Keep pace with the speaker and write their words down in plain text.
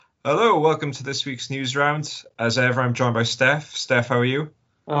Hello, welcome to this week's news round. As ever, I'm joined by Steph. Steph, how are you?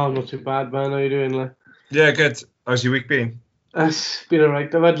 Oh, not too bad, man. How you doing, like? Yeah, good. How's your week been? It's been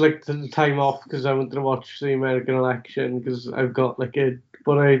alright. I've had like the time off because I wanted to watch the American election because I've got like a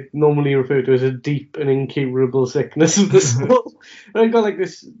what I normally refer to as a deep and incurable sickness of the soul. I've got like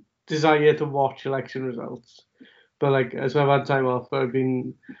this desire to watch election results, but like as I've had time off, I've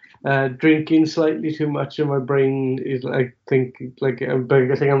been drinking slightly too much, and my brain is like I think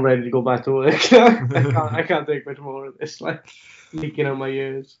I'm ready to go back to work. I can't take much more of this like leaking out my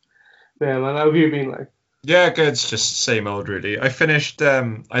ears. Yeah, man. How have you been like? Yeah, good. It's just same old, really. I finished,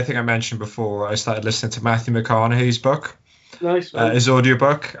 I think I mentioned before, I started listening to Matthew McConaughey's book, Nice, man. his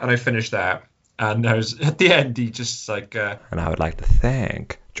audiobook, and I finished that. And I was, at the end, he just like, And I would like to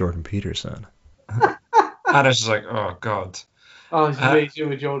thank Jordan Peterson. and I was just like, oh, God. Oh, it's Uh, amazing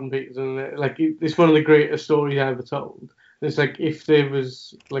with Jordan Peterson. Isn't it? Like it's one of the greatest stories I ever told. It's like if there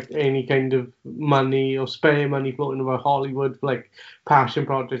was like any kind of money or spare money floating about Hollywood for like passion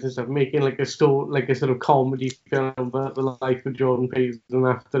projects and stuff, making like a story, like a sort of comedy film about the life of Jordan Peterson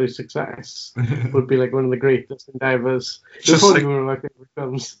after his success would be like one of the greatest endeavors. It's just probably like, one of my favorite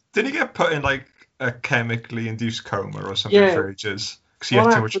films. did he get put in like a chemically induced coma or something Yeah, for ages? Because he what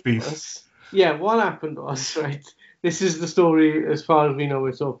had too much happened beef. was, yeah, what happened was, right, this is the story as far as we know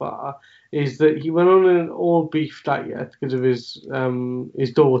it so far, is that he went on an all beef diet because of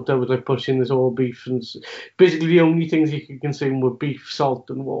his daughter was like pushing this all beef and basically the only things he could consume were beef, salt,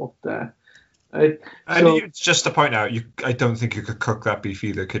 and water. Uh, And so just to point out, I don't think you could cook that beef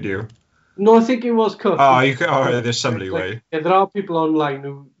either, could you? no, I think it was cooked. Oh, you could. Oh, there's some Right? Like, leeway. yeah, there are people online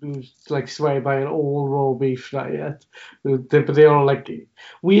who like swear by an all raw beef diet, but they are like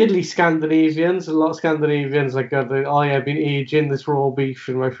weirdly Scandinavians. A lot of Scandinavians like go, oh yeah, I've been aging this raw beef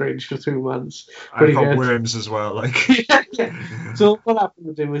in my fridge for 2 months. I've Pretty got good. worms as well. Like, Yeah, yeah. So what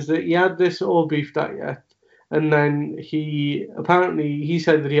happened to him was that he had this all beef diet, and then he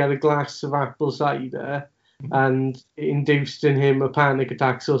said that he had a glass of apple cider, and it induced in him a panic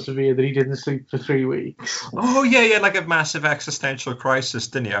attack so severe that he didn't sleep for 3 weeks. oh yeah, yeah, like a massive existential crisis,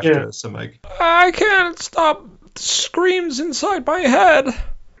 didn't he? Yeah. After some like, I can't stop screams inside my head.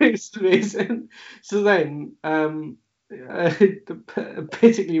 It's amazing. So then,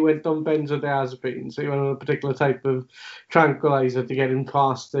 basically went on benzodiazepine. So he went on a particular type of tranquilizer to get him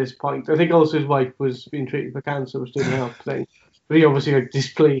past this point. I think also his wife was being treated for cancer, which didn't help things. But he obviously like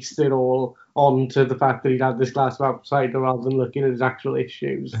displaced it all onto the fact that he'd had this glass of apple cider rather than looking at his actual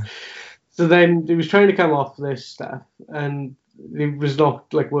issues. So then he was trying to come off this stuff, and it was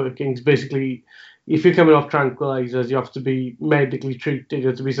not like working. It's basically, if you're coming off tranquilizers, you have to be medically treated. You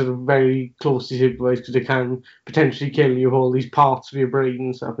have to be sort of very closely supervised because they can potentially kill you. All these parts of your brain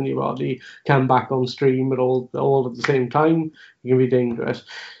and stuff in your body come back on stream at all at the same time. It can be dangerous.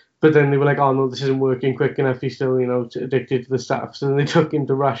 But then they were like, oh no, this isn't working quick enough. He's still, addicted to the stuff. So then they took him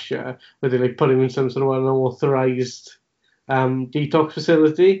to Russia, where they like put him in some sort of unauthorized detox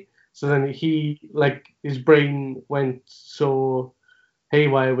facility. So then his brain went so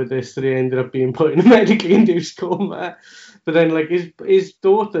haywire with this that he ended up being put in a medically induced coma. But then like his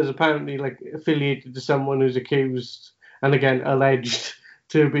daughter's apparently like affiliated to someone who's accused and again alleged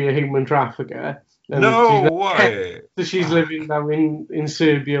to be a human trafficker. And no way. so she's living Fuck. now in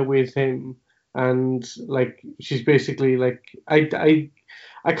Serbia with him, and like she's basically like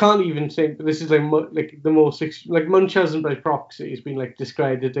I can't even think, but this is like the most like Munchausen by proxy has been like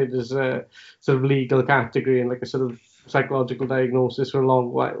discredited as a sort of legal category and like a sort of psychological diagnosis for a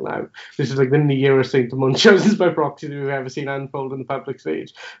long while now. This is like the nearest thing to Munchausen's by proxy that we've ever seen unfold on the public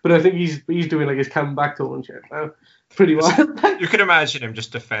stage. But I think he's doing like his comeback to and shit now. Pretty wild. You can imagine him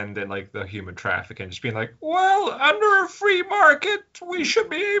just defending like the human trafficking, just being like, "Well, under a free market, we should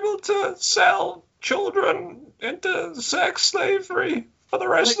be able to sell children into sex slavery for the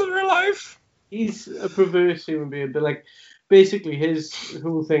rest Like of their life." he's a perverse human being, but like basically his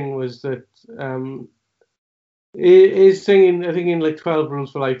whole thing was that his thing in I think in like 12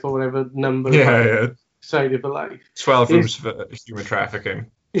 Rules for Life or whatever number of Yeah, yeah. decided for life 12 is rooms for human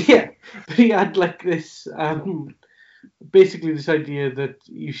trafficking. yeah, but he had like this basically this idea that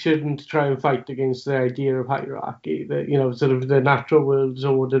you shouldn't try and fight against the idea of hierarchy, that sort of the natural world is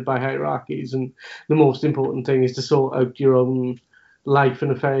ordered by hierarchies, and the most important thing is to sort out your own life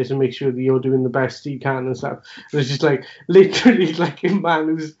and affairs and make sure that you're doing the best you can and stuff. And it's just like literally like a man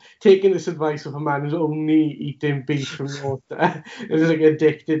who's taking this advice of a man who's only eating beef from water and is like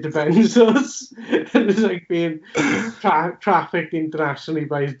addicted to benzos and is like being trafficked internationally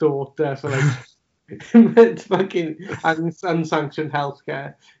by his daughter for like It's fucking unsanctioned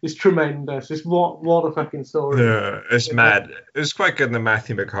healthcare. It's tremendous. It's what a fucking story. Yeah, it's mad. It was quite good in the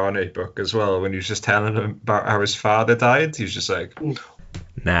Matthew McConaughey book as well when he was just telling him about how his father died. He was just like,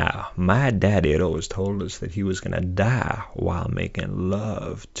 Now, my daddy had always told us that he was going to die while making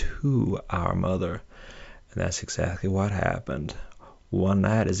love to our mother. And that's exactly what happened. One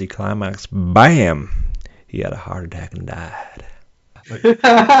night as he climaxed, bam! He had a heart attack and died. God,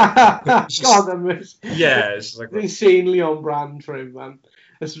 that was yeah, it's like insanely on brand for him, man.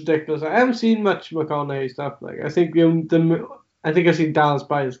 It's ridiculous. I haven't seen much McConaughey stuff. Like I think I think I've seen Dallas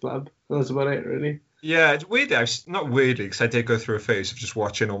Buyers Club. And that's about it, really. Yeah, it's weird. Not weirdly, because I did go through a phase of just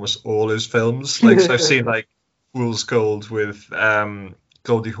watching almost all his films. Like, so I've seen like Fool's Gold with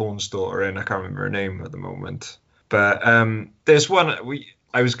Goldie Hawn's daughter in. I can't remember her name at the moment. But there's one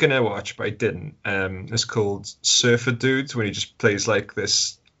I was gonna watch, but I didn't. It's called Surfer Dudes, when he just plays like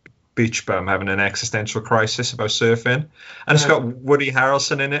this beach bum having an existential crisis about surfing, and it's got Woody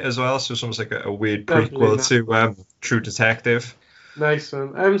Harrelson in it as well. So it's almost like a weird prequel to True Detective. Nice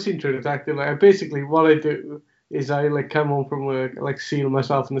one. I haven't seen True Detective. Like, basically, what I do is I like come home from work, I like seal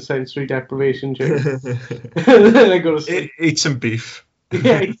myself in the sensory deprivation chair, and then I go to sleep. Eat some beef.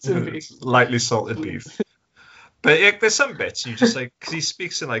 Yeah, eat some beef. Lightly salted beef. But there's some bits you just like, because he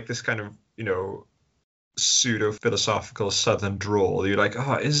speaks in like this kind of, pseudo philosophical southern drawl. You're like,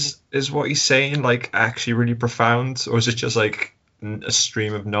 oh, is what he's saying like actually really profound, or is it just like a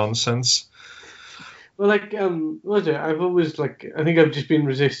stream of nonsense? Well, like, what is it? I've always, like, I think I've just been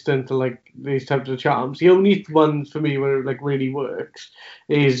resistant to, like, these types of charms. The only one for me where it, like, really works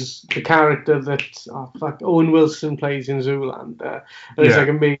is the character that, Owen Wilson plays in Zoolander. And it's, like,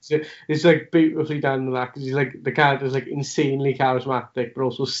 amazing. It's, like, beautifully done with that, because he's, like, the character's, like, insanely charismatic, but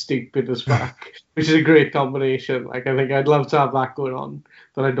also stupid as fuck, which is a great combination. Like, I think I'd love to have that going on,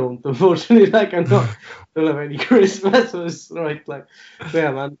 but I don't, unfortunately. Like, I don't have any charisma, so it's right, like,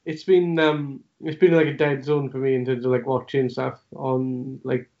 yeah, man. It's been like a dead zone for me in terms of like watching stuff on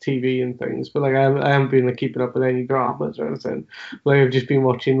like TV and things. But like I haven't been like keeping up with any dramas or anything. Like I've just been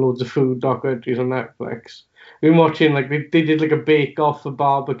watching loads of food documentaries on Netflix. I've been watching like they did like a bake off for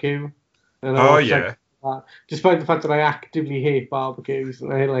barbecue. And I watched, like, despite the fact that I actively hate barbecues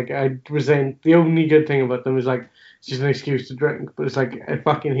and I resent, the only good thing about them is like it's just an excuse to drink. But it's like I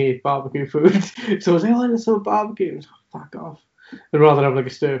fucking hate barbecue food. So I was like, oh, let's have a barbecue. And fuck off. I'd rather have like a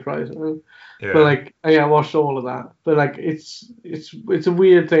stir fry or something. Yeah. But like, I watched all of that. But like, it's a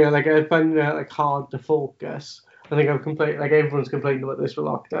weird thing. Like, I find it like hard to focus. I think I've complained. Like, everyone's complaining about this for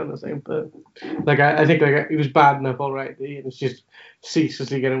lockdown, I think. But like, I think like it was bad enough already, and it's just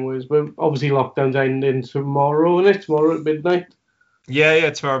ceaselessly getting worse. But obviously, lockdown's ending tomorrow, isn't it? Tomorrow at midnight. Yeah,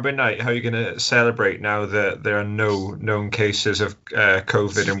 tomorrow midnight. How are you going to celebrate now that there are no known cases of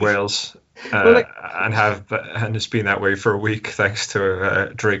COVID in Wales? And it's been that way for a week thanks to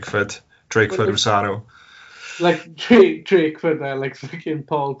Drakeford Usano. Like Drakeford there, like fucking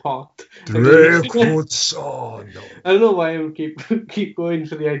Paul Pot. Drakeford Usano. I don't know why I would keep going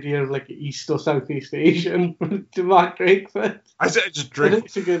for the idea of like East or Southeast Asian to Mark Drakeford. I said just Drakeford.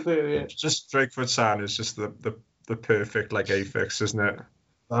 It's a good thing, yeah. Just Drakeford Usano is just the perfect like affix, isn't it?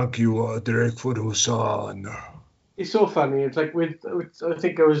 Thank you, Drakeford Usano. It's so funny. It's like I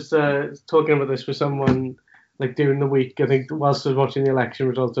think I was talking about this with someone like during the week. I think whilst I was watching the election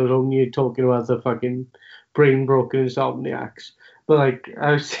results, I was only talking about the fucking brain broken insomniacs. But like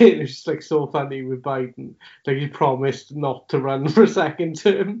I was saying, it's just like so funny with Biden. Like he promised not to run for a second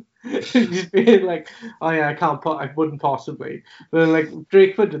term. Just being like, oh yeah, I wouldn't possibly. But then, like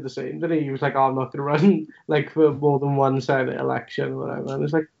Drakeford did the same, didn't he? He was like, oh, I'm not gonna run like for more than one Senate election or whatever. And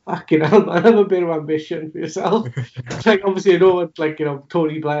it's like, fucking hell, man, have a bit of ambition for yourself. It's like obviously I don't want like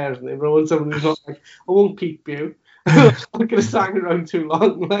Tony Blair's name, but I want someone who's not like, I won't keep you. I'm not gonna stand around too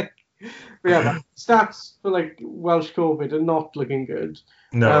long. Like, but yeah, stats for like Welsh COVID are not looking good.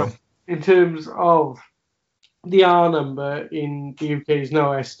 No. In terms of the R number in the UK is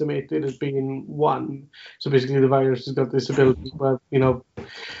now estimated as being 1. So basically the virus has got this ability where,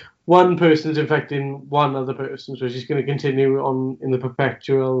 one person's infecting one other person. So it's just going to continue on in the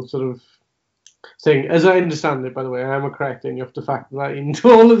perpetual sort of thing. As I understand it, by the way, I am a cretin. You have to factor that into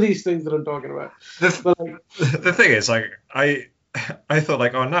all of these things that I'm talking about. The thing is, like, I thought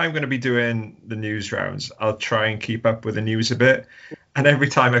like, oh, now I'm going to be doing the news rounds. I'll try and keep up with the news a bit. And every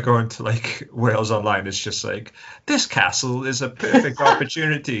time I go into like Wales Online, it's just like, this castle is a perfect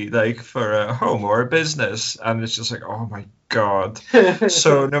opportunity, like for a home or a business. And it's just like, oh my God.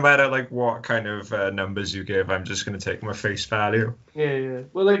 So no matter like what kind of numbers you give, I'm just going to take them at face value. Yeah.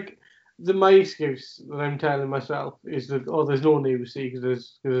 Well, like my excuse that I'm telling myself is that, oh, there's no news, see,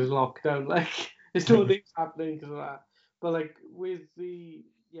 because there's lockdown. Like, There's no news happening because of that. But like with the